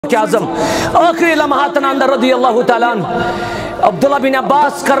اعظم آخری لمحاتن اندر رضی اللہ تعالیٰ عبداللہ بن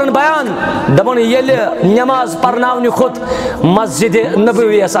عباس کرن بیان دبن یل نماز پرناونی خود مسجد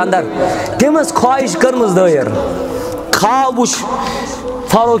نبوی اس اندر تمس خواہش کرمز دائر خواب وش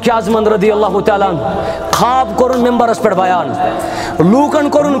فاروق اعظم رضی اللہ تعالیٰ خواب کرن ممبرس پر بیان لوکن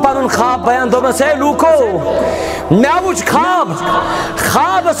کرن پرن خواب بیان دوبس ہے لوکو میں وچ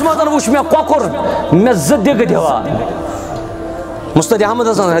خواب اس مدن وچ میں کوکر میں زدگ دیوان مستد احمد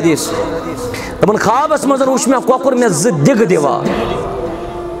حسن حدیث دبن خواب اس مزر وچ میں کوکر میں زدگ دیوان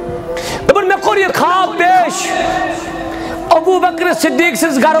دبن میں کور یہ خواب پیش ابو بکر صدیق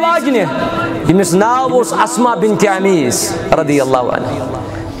سز گرواج نے یمس ناو اس اسما بنت عمیس رضی اللہ عنہ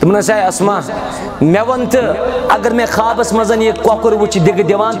تمہیں سے اسما میں ونت اگر میں خواب اس مزن یہ کوکر وچ دگ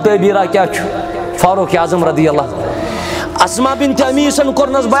دیوان تعبیرہ کیا چھو فاروق اعظم رضی اللہ اسما بنت عمیسن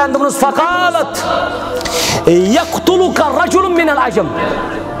کرنس بیان دبنس فقالت یقتلک رجل من العجم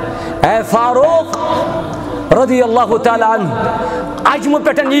اے فاروق رضی اللہ تعالیٰ عنہ عجم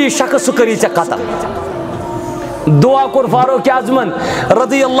پیٹن یہ شخص کری چا قتل دعا کر فاروق اعظمن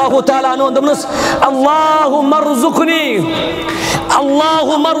رضی اللہ تعالیٰ عنہ دمنس اللہم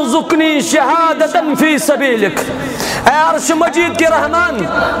ارزقنی شہادتا فی سبیلک اے عرش مجید کے رحمان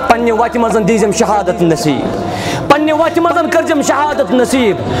پنی وقت مزن دیزم شہادت نصیب پنی وقت مزن کرجم شہادت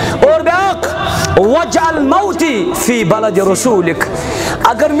نصیب اور بیاق وجعل موتی فی بلد رسولک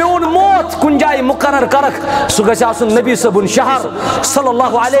اگر میون موت کن جائے مقرر کرک سو گژھِ آسُن نبی صبن شہر صلی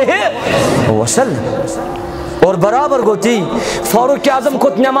اللہ علیہ وسلم اور برابر گو تی فاروق اعظم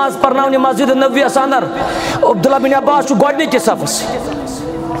کھت نماز پرناونی مسجد نبوی اندر عبداللہ بن عباس چھُ گۄڈنِکہِ صفس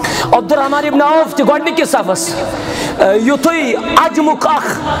عبد الرحمن ابن عوف تہ گۄڈنِکہِ صفس یُتھُے عجمُک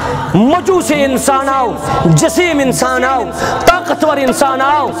اکھ مجوٗسی انسان آو جسیم انسان آو طاقتور انسان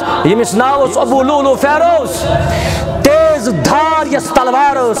آو ییٚمِس ناو اوس ابو لولو فیروز تیز دھار یس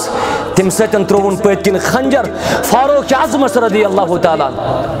تلوار ٲس تمہِ سۭتۍ ترٛووُن پٔتۍ کِنۍ خنجر فاروق اعظمس رضی اللہ تعالیٰ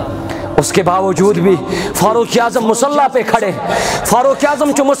اس کے باوجود بھی فاروق اعظم مصلح پہ کھڑے فاروق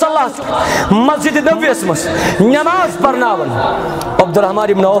اعظم چو مصلح مسجد نبویس مس نماز پرناون عبد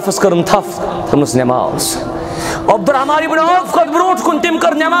الرحمن ابن عوف کرن تھف تمس نماز عبد الرحمن ابن عوف کھت بروٹ کن تم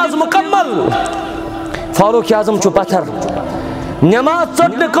کر نماز مکمل فاروق اعظم چو پتھر نماز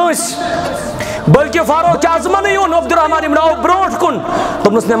ژٹ نہ کٲنٛسہِ بلکہ فاروق اعظمن یون عبد الرحمن ابن عوف بروٹ کن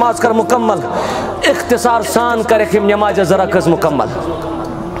تمس نماز کر مکمل اختصار سان کرکھ نماز ذرا کس مکمل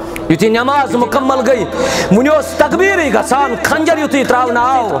یُتھُے نماز مکمل گئی وُنہِ اوس تکبیٖرٕے گژھان خنجر یُتھُے ترٛاونہٕ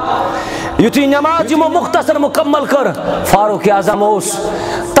آو یُتھُے نماز یِمو مختصر مکمل کٔر فاروق اعظم اوس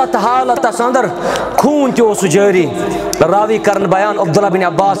تتھ حالتس اندر خوٗن تہِ اوس جٲری راوی کرن بیان عبداللہ بن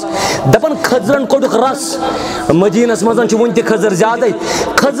عباس دپن کھٔزرن کوٚڑُکھ رس مدینس منٛز چھُ وُنہِ تہِ کھٔزٕر زیادے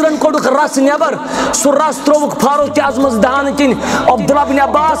کھٔزرن کوٚڑُکھ رس نیبر سُہ رس ترٛووُکھ فاروق اعظمس دہانہٕ کِنۍ عبداللہ بن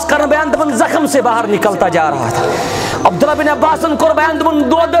عباس کرن بیان دپن زخم سے باہر نکلتا جا رہا تھا عبداللہ بن عباسن کوٚر بیان دپن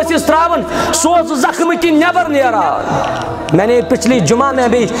دۄد ٲسِس تراون سُہ اوس زخم کی نیبر نیران میں نے پچھلی جمعہ میں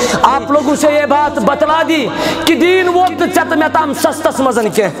بھی آپ لوگوں سے یہ بات بتلا دی کہ دین ووت ژےٚ مےٚ تام سستس مزن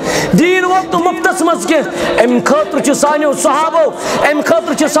کینٛہہ دین ووت مفتس مز کینٛہہ امہِ خٲطرٕ چھُ سانیو صحابو امہِ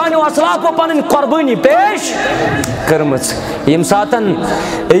خٲطرٕ چھِ سانیو اسلافو پنٕنۍ قۄربٲنی پیش کٔرمٕژ ییٚمہِ ساتن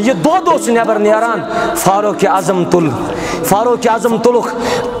یہِ دۄد اوس نیبر نیران فاروق اعظم تُلُکھ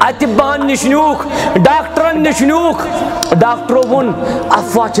اتباہن نِش نیوٗکھ ڈاکٹرن نِش نیوٗکھ ڈاکٹرو ووٚن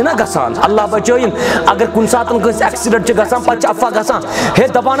افواہ چھِ نا گژھان اللہ بچٲیِن اگر کُنہِ ساتہٕ کٲنٛسہِ ایکسیڈنٹ چھِ گژھان پتہٕ چھِ افواہ گژھان ہے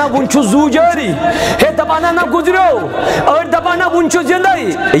دپانا وُنہِ چھُ زوٗ جٲری ہے دپانا نہ گُزریو أڑۍ دپانا وُنہِ چھُ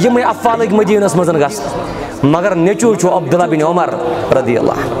زندے یِمے افواہ لٔگۍ مدیٖنس منٛز گژھان مگر نیٚچوٗ چھُ عبداللہ بن عمر رضی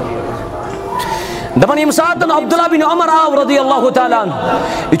اللہ دپان ییٚمہِ ساتہٕ عبداللہ بن عمر آو رضی اللہ تعالیٰ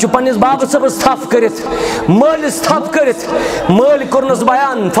یہِ چھُ پننِس بابس صٲبس تھپھ کٔرِتھ مٲلِس تھپھ کٔرِتھ مٲلۍ کوٚرنس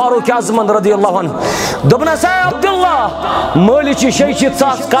بیان فاروق اعظمن رضی اللہ عنہ دوٚپنس اے عبداللہ مٲلِس چھِ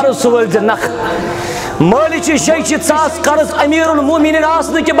 60,000 قرض سُہ وٲلۍ زِ نکھ مٲلِس چھِ 60,000 قرض امیر المومنین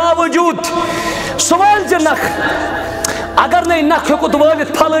آسنہٕ کہِ باوجوٗد سُہ وٲلۍ زِ نکھ اگر نٔے نکھ ہیوٚکُت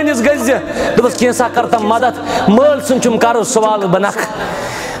وٲلِتھ پھلٲنِس گژھِ زِ دوٚپُس کینٛژھا کر تم مدد مٲلۍ سُنٛد چھُم قرض سُہ والہٕ بہٕ نکھ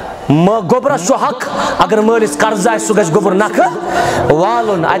گوبرس چھُ حق اگر مٲلِس قرض آسہِ سُہ گژھِ گوبر نکھٕ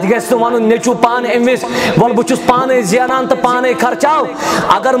والُن اتہِ گژھِ نہٕ ونُن نیٚچوٗ پانہٕ امہِ وِزِ وَلہٕ بہٕ چھُس پانے زینان تہٕ پانے خرچاو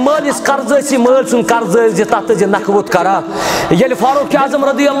اگر مٲلِس قرض ٲسی مٲلۍ سُنٛد قرض ٲسۍ زِ تتھ ٲسۍ زِ نکھٕ وُت کران ییٚلہِ فاروق اعظم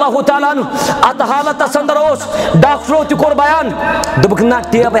رضی اللہ تعالیٰ عنہ اتھ حالتس اندر اوس ڈاکٹرو تہِ کوٚر بیان دوٚپُکھ نہ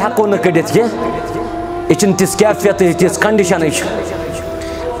ٹیبہٕ ہٮ۪کو نہٕ کٔڑِتھ کینٛہہ یہِ چھنہٕ تِژھ کیفیتٕے تِژھ کنڈِشنٕے چھِ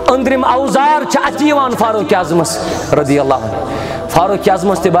أنٛدرِم اوزار چھِ اَتھِ یِوان فاروق اعظمس رضی اللہ عنہ فاروق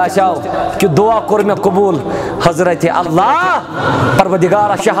اعظمس تہِ باسیو کہ دعا کوٚر مےٚ قبوٗل حضرت اللہ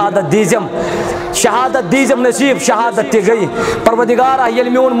پروردگارہ شہادت دیٖزٮ۪م شہادت دیزم نصیب شہادت تی گئی پروردگارہ یل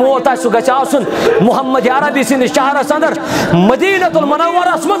میون موت آئے سو گچھ آسن محمد عربی سند شہرس اندر مدینہ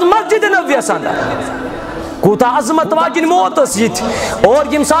المنورہ مز مسجد نبویس اندر کوتا عظمت واجن موت سیت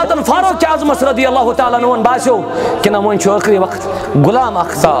اور یم ساتن فاروق اعظم رضی اللہ تعالیٰ عنہ باسیو کہ نہ ون آخری وقت غلام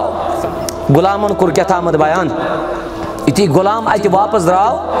اخصاو غلامن کور کیا تھامد بیان اتی غلام اتہ واپس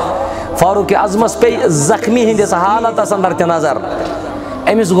دراو فاروق اعظمس پہ زخمی ہندس حالتس اندر تہ نظر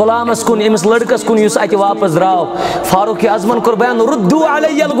امس غلامس کن امس لڑکس کن اس اتہ واپس دراو فاروق اعظمن کور بیان ردو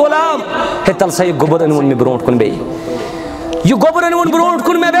علی الغلام ہے تل سا یہ گوبر انون میں برونٹ کن بی یہ گوبر انون برونٹ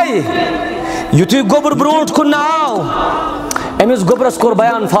کن میں بی یتھی گوبر برونٹ کن آو امس گوبرس کور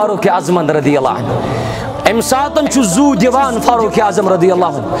بیان فاروق اعظم رضی اللہ عنہ ام ساتن چھ زو دیوان فاروق اعظم رضی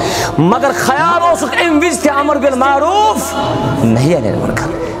اللہ عنہ مگر خیال اوسک ام وز تہ امر بالمعروف نہیں ہے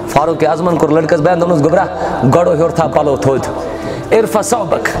فاروق اعظمن کور لڑکس بیان دونس گوبرا گڑو ہور تھا پلو تھود ارفع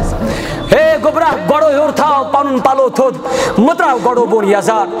ثوبک ہے گوبرا گڑو ہور تھا پنن پلو تھود متراو گڑو بون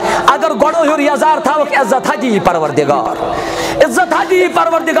یزار اگر گڑو ہور یزار تھا عزت ہدی پروردگار عزت ہدی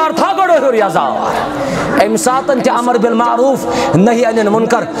پروردگار تھا گڑو ہور یزار ام ساتن تہ امر بالمعروف نہی عن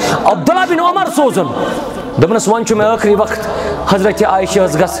المنکر عبداللہ بن عمر سوزن دپنس ون چھ میں آخری وقت حضرت عائشہ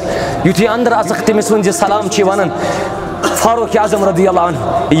گس یتھی اندر اژک تمس ون سلام چھ ونن فاروق اعظم رضی اللہ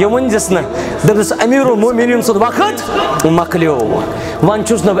عنہ یہ ونجس نا دپس امیر المؤمنین سد وقت مکلیو ون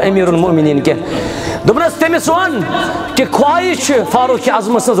چھس نہ امیر المؤمنین کی دپنس تمس ون کہ خواہش فاروق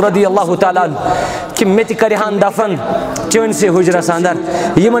اعظم سد رضی اللہ تعالی عنہ کہ مت کرہان دفن چون سے حجرس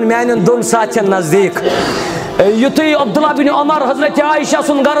اندر یمن میانن دون ساتھین نزدیک یتھی عبداللہ بن عمر حضرت عائشہ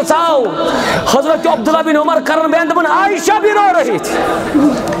سن گھر آو حضرت عبداللہ بن عمر کرن بیان دپن عائشہ بھی رو رہی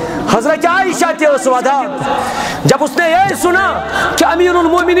تھی حضرت عائشہ تی اس وداع جب اس نے یہ سنا کہ امیر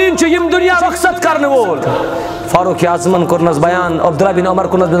المومنین چھ یم دنیا رخصت کرنے وول فاروق اعظمن کرنس بیان عبداللہ بن عمر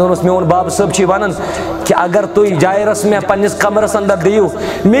کرنس بیان میون باب صاحب چھ ونن کہ اگر تھی جائرس میں پنس کمرس اندر دیو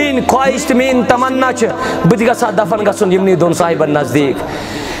مین خواہش تو مین تمنا چھ بت گژھا دفن گژھن یمنی دون صاحبن نزدیک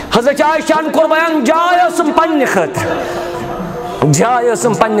حضرت عائشہ کور بیان جائے اسم پنہ خطر جائے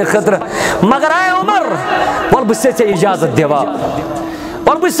اسم پنہ خطر مگر اے عمر ول بہ سے اجازت دیوا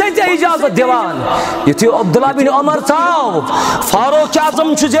اور بہ سے اجازت دیوان یتھی عبداللہ بن عمر ثاو فاروق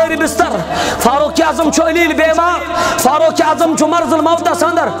اعظم چھ زیر بستر فاروق اعظم چھ علیل بیمار فاروق اعظم چھ مرض الموت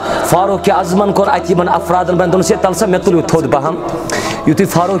اندر فاروق اعظمن کور اتیمن افرادن بندن سے تلسا میں تلیو تھود بہم یتھی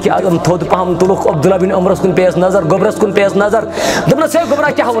فاروق اعظم تھود پہم تلوک عبداللہ بن عمرس کن پیس نظر گوبرس کن پیس نظر دپنس اے گوبرا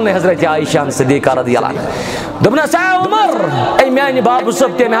کیا ون حضرت عائشہ صدیقہ رضی اللہ عنہ دپنس اے عمر اے میانی باب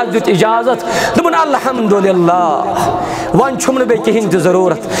صاحب تے میں حضرت اجازت دپن الحمدللہ ون چھم بے کہین تہ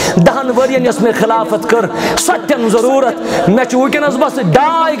ضرورت دہن ورین یس میں خلافت کر ستن ضرورت میں ونکس بس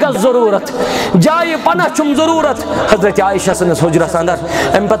 2 گز ضرورت جائے پناہ چھم ضرورت حضرت عائشہ سنس حجرس اندر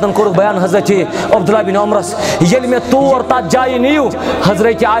ام پتن کور بیان حضرت عبداللہ بن عمرس یل میں تور تات جائے نیو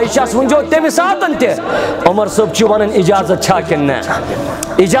حضرت عائشہ ونجو تمہ ساتن تہ عمر صاحب چھ ونن اجازت چھا کن نہ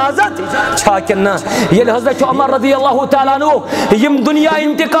اجازت چھا کن نہ یل حضرت عمر رضی اللہ تعالی عنہ یم دنیا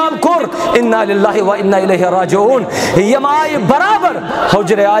انتقال کور انا للہ و انا الیہ راجعون یم آئی برابر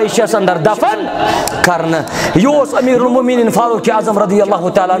حجر عائشہ اندر دفن کرنا یوس امیر المومنین فاروق اعظم رضی اللہ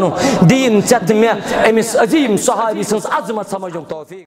تعالی عنہ دین چت میں امس عظیم صحابی سنس عظمت سمجھوں توفیق